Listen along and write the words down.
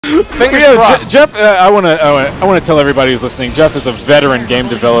Fingers crossed. Jeff, I want to tell everybody who's listening, Jeff is a veteran game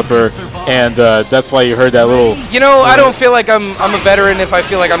developer, and that's why you heard that little. You know, I don't feel like I'm a veteran if I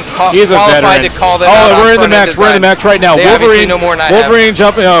feel like I'm qualified to call them. Oh, we're in the match. We're in the match right now. They Wolverine, know more than I Wolverine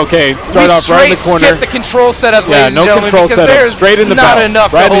jumping. Oh, okay, start off right in the corner. Skip the control setups, ladies and gentlemen, control because setup. there's Straight in the not bow. enough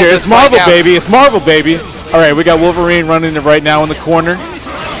right to hold here. this It's Marvel, right baby. It's Marvel, baby. All right, we got Wolverine running right now in the corner.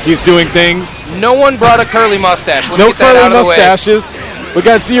 He's doing things. No one brought a curly mustache. Let's no get that curly out of the way. mustaches. We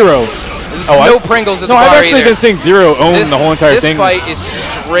got Zero. No Pringles at the bar I've actually either. been seeing Zero own the whole entire thing. This fight is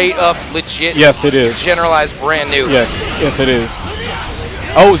straight up legit. Yes, it is. Generalized, brand new. Yes, it is.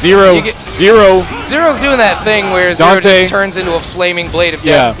 Oh, Zero. Zero's doing that thing where Zero just turns into a flaming blade of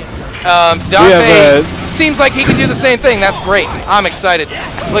death. Dante seems like he can do the same thing. That's great. I'm excited.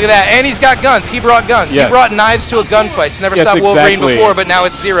 Look at that. And he's got guns. He brought guns. Yes. He brought knives to a gunfight. It's never stopped Wolverine before, but now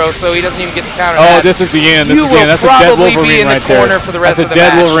it's Zero, so he doesn't even get to counter that. Oh, this is the end. You will probably be in the corner for the rest of the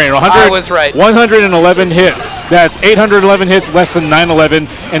match. That's a dead Wolverine. I was right. 111 hits. That's 811 hits, less than 911,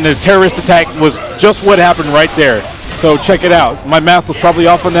 and the terrorist attack was just what happened right there. So check it out. My math was probably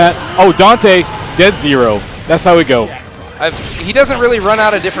off on that. Oh, Dante, dead Zero. That's how we go. He doesn't really run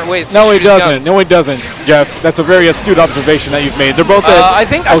out of different ways to No, shoot he doesn't. guns. No, he doesn't, Jeff. That's a very astute observation that you've made. They're both I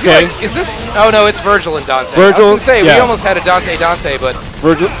feel like, is this? Oh, no, it's Virgil and Dante. Virgil, I was going to say, we almost had a Dante, but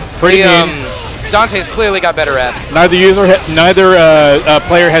Virgil, pretty mean. Dante's clearly got better abs. Neither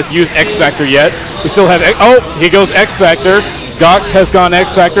player has used X Factor yet. We still have. He goes X Factor. GOX has gone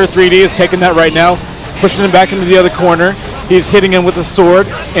X Factor. 3D is taking that right now, pushing him back into the other corner. He's hitting him with a sword,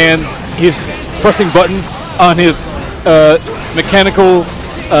 and he's pressing buttons on his mechanical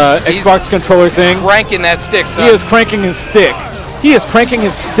Xbox controller thing. Cranking that stick, son. He is cranking his stick. He is cranking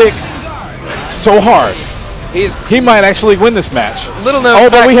his stick so hard. He might actually win this match. Little known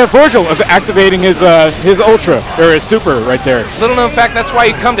fact, but we have Virgil activating his Ultra, or his Super right there. Little known fact, that's why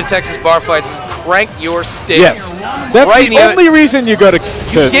you come to Texas bar fights, is crank your stick. Yes. That's right the only reason you go to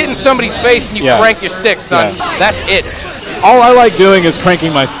get in somebody's face and you crank your stick, son. Yeah. That's it. All I like doing is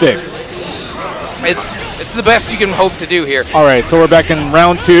cranking my stick. It's the best you can hope to do here. All right, so we're back in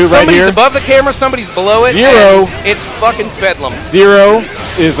round 2 right here. Somebody's above the camera, somebody's below it. Zero. It's fucking bedlam. Zero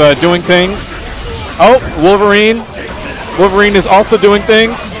is doing things. Oh, Wolverine. Wolverine is also doing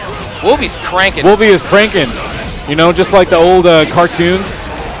things. Wolvie's cranking. Wolvie is cranking. You know, just like the old cartoon.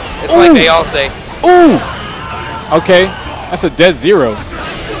 It's like they all say. Ooh. Okay, that's a dead Zero.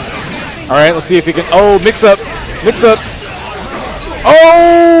 All right, let's see if he can. Oh, mix up. Mix up.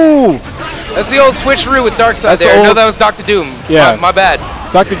 Oh! That's the old switcheroo with Darkseid there. No, that was Dr. Doom. Yeah. My bad.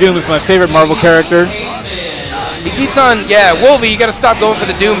 Dr. Doom is my favorite Marvel character. He keeps on, Wolvie, you got to stop going for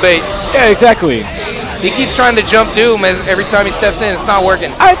the Doom bait. Yeah, exactly. He keeps trying to jump Doom every time he steps in. It's not working.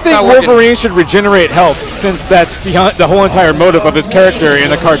 I think Wolverine should regenerate health, since that's the whole entire motive of his character in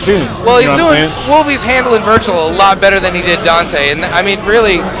the cartoons. Well, he's doing, Wolvie's handling Virgil a lot better than he did Dante. And I mean,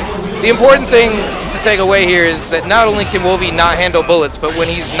 really, the important thing to take away here is that not only can Wolvie not handle bullets, but when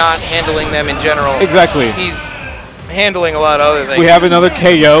he's not handling them in general, he's handling a lot of other things. We have another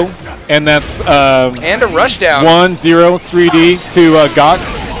KO, and that's and a rushdown. 1-0 3D to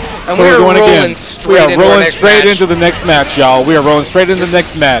GOX. And so we're going rolling again. straight we are into rolling next straight match. into the next match, y'all. We are rolling straight into the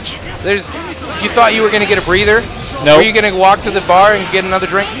next match. You thought you were going to get a breather? No. Were you going to walk to the bar and get another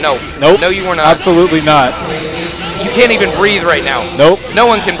drink? No. Nope. No, you were not. Absolutely not. You can't even breathe right now. Nope. No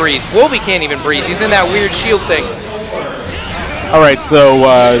one can breathe. Wolvie can't even breathe. He's in that weird shield thing. All right, so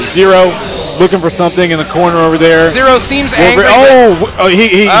Zero looking for something in the corner over there. Zero seems angry.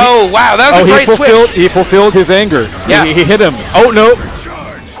 Oh, wow, that was a great switch. He fulfilled his anger. Yeah. He hit him. Oh, no.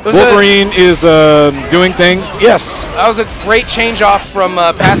 Wolverine is doing things. Yes. That was a great change off from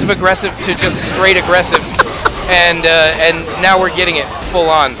passive-aggressive to just straight aggressive. And now we're getting it full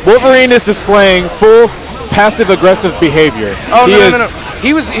on. Wolverine is displaying full passive-aggressive behavior. Oh, no.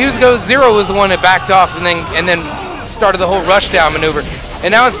 Zero was the one that backed off and then started the whole rushdown maneuver. And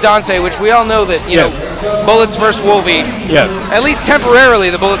now it's Dante, which we all know that, you know, bullets versus Wolvie. Yes. At least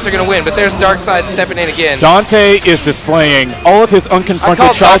temporarily, the bullets are going to win, but there's Darkseid stepping in again. Dante is displaying all of his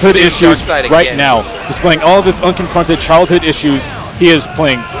unconfronted childhood issues right now. Displaying all of his unconfronted childhood issues. He is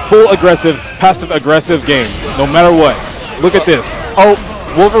playing full aggressive, passive-aggressive game, no matter what. Look at this. Oh,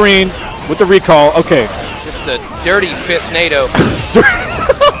 Wolverine with the recall. Okay. Just a dirty fist NATO.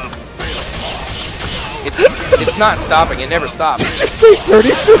 It's not stopping. It never stops. Did you say dirty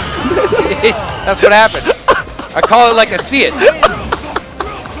fist? That's what happened. I call it like I see it.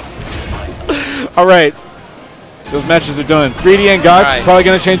 All right. Those matches are done. 3D and GOX probably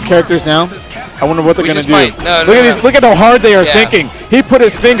going to change characters now. I wonder what they're going to do. Look at how hard they are thinking. He put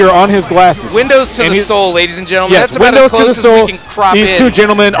his finger on his glasses. Windows to the soul, ladies and gentlemen. Yes, that's about windows as close to the soul. as we can crop These two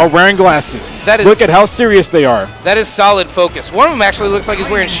gentlemen are wearing glasses. Look at how serious they are. That is solid focus. One of them actually looks like he's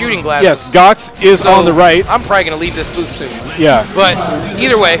wearing shooting glasses. Yes, GOX is on the right. I'm probably going to leave this booth soon. Yeah. But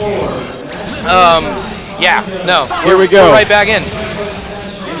either way, Here we go. We're right back in.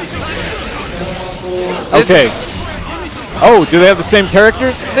 Okay. Oh, do they have the same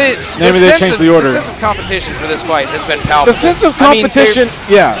characters? Maybe they changed the order. The sense of competition for this fight has been palpable. The sense of competition,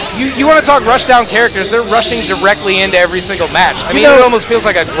 You want to talk rush-down characters, they're rushing directly into every single match. I mean, it almost feels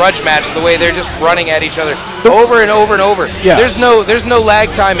like a grudge match the way they're just running at each other over and over and over. Yeah. There's no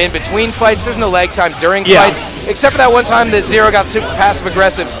lag time in between fights. There's no lag time during fights, except for that one time that Zero got super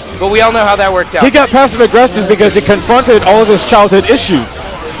passive-aggressive. But we all know how that worked out. He got passive-aggressive because he confronted all of his childhood issues.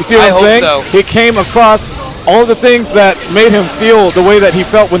 You see what I'm saying? So. He came across all the things that made him feel the way that he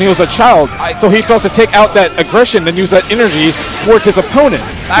felt when he was a child. So he felt to take out that aggression and use that energy towards his opponent.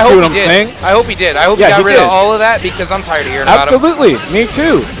 You see what I'm saying? I hope he did. I hope he got rid of all of that because I'm tired of hearing about him. Absolutely. Me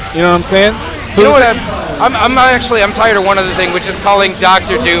too. You know what I'm saying? So you know what? I'm tired of one other thing, which is calling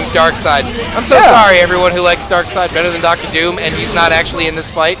Dr. Doom Darkseid. I'm so sorry, everyone who likes Darkseid better than Dr. Doom, and he's not actually in this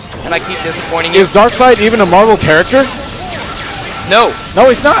fight, and I keep disappointing you. Is Darkseid even a Marvel character? No.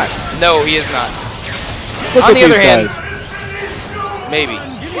 No, he's not. No, he is not. Look On at the other these hand, guys. maybe.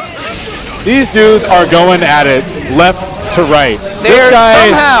 These dudes are going at it left to right.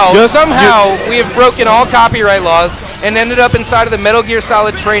 Somehow we have broken all copyright laws and ended up inside of the Metal Gear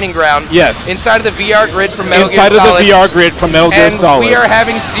Solid training ground. Yes. Inside of the VR grid from Metal Gear Solid. Inside of the VR grid from Metal Gear Solid. And we are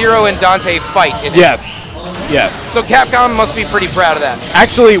having Zero and Dante fight in it. Yes. Yes. So Capcom must be pretty proud of that.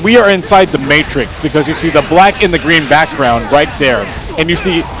 Actually, we are inside the Matrix because you see the black and the green background right there. And you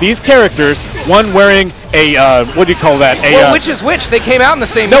see these characters, one wearing a, what do you call that? Which is which? They came out in the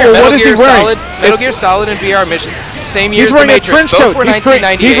same year. What is he wearing? Metal Gear Solid and VR missions. Same year as the Matrix. Trench coat. Both were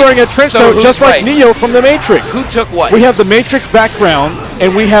 1998. He's wearing a trench coat just like Neo from the Matrix. Who took what? We have the Matrix background,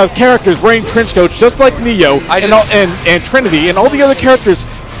 and we have characters wearing trench coats just like Neo and Trinity and all the other characters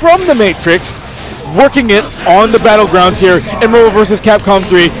from the Matrix working it on the battlegrounds here in Marvel vs. Capcom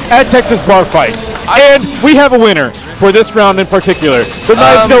 3 at Texas Bar Fights. And we have a winner for this round in particular. The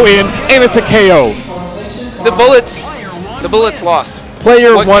knives go in, and it's a KO. The bullets lost.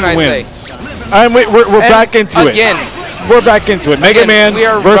 Player what one can I wins. Say? And we're back into it. We're back into it. Mega Man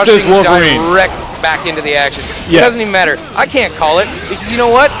versus Wolverine. Direct back into the action. Yes. It doesn't even matter. I can't call it because you know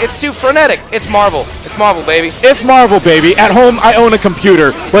what? It's too frenetic. It's Marvel. It's Marvel, baby. It's Marvel, baby. At home, I own a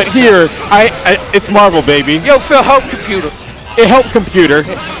computer, but here, it's Marvel, baby. Yo, Phil, help computer. It helped computer.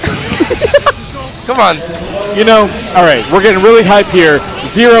 Come on. You know, all right, we're getting really hype here.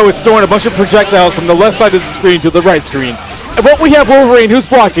 Zero is throwing a bunch of projectiles from the left side of the screen to the right screen. But we have Wolverine who's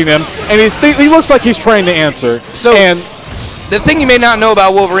blocking them, and he looks like he's trying to answer. So, the thing you may not know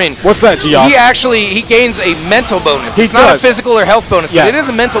about Wolverine. What's that, Geoff? He gains a mental bonus. It's not a physical or health bonus, but it is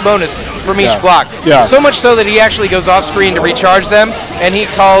a mental bonus from each block. Yeah. So much so that he actually goes off screen to recharge them, and he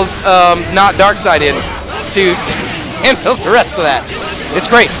calls not Darkseid in to handle the rest of that. It's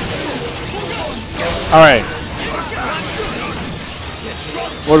great. All right.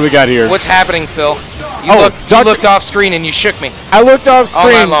 What do we got here? What's happening, Phil? You looked off screen and you shook me. I looked off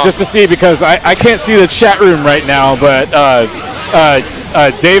screen just to see because I can't see the chat room right now, but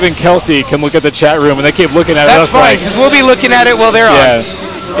Dave and Kelsey can look at the chat room and they keep looking at us. That's fine, because we'll be looking at it while they're on.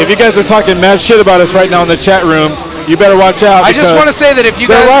 If you guys are talking mad shit about us right now in the chat room, you better watch out. I just want to say that if you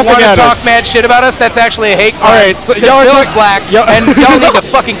guys want to talk mad shit about us, that's actually a hate crime. All right, so y'all are black, and y'all need to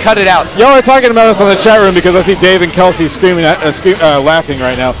fucking cut it out. Y'all are talking about us on the chat room because I see Dave and Kelsey screaming, laughing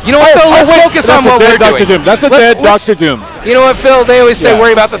right now. You know what, Phil? Let's focus on what we're doing. That's a dead Dr. Doom. You know what, Phil? They always say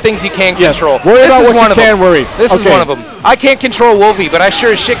worry about the things you can control. Worry about what you can worry. This is one of them. I can't control Wolvie, but I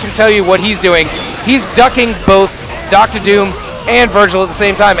sure as shit can tell you what he's doing. He's ducking both Dr. Doom and Virgil at the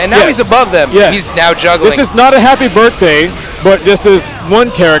same time, and now he's above them. He's now juggling. This is not a happy birthday, but this is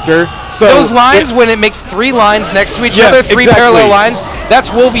one character. So those lines, when it makes 3 lines next to each other, 3 parallel lines,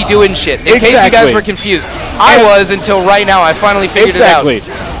 that's Wolvie doing shit. In case you guys were confused. I was until right now. I finally figured it out.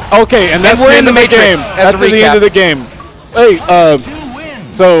 Okay, and that's we're the in the Matrix. That's the end of the game. Hey,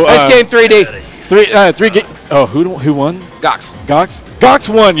 so nice game, 3D. Oh, who won? GOX. GOX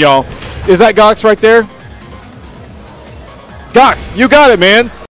won, y'all. Is that GOX right there? GOX, you got it, man.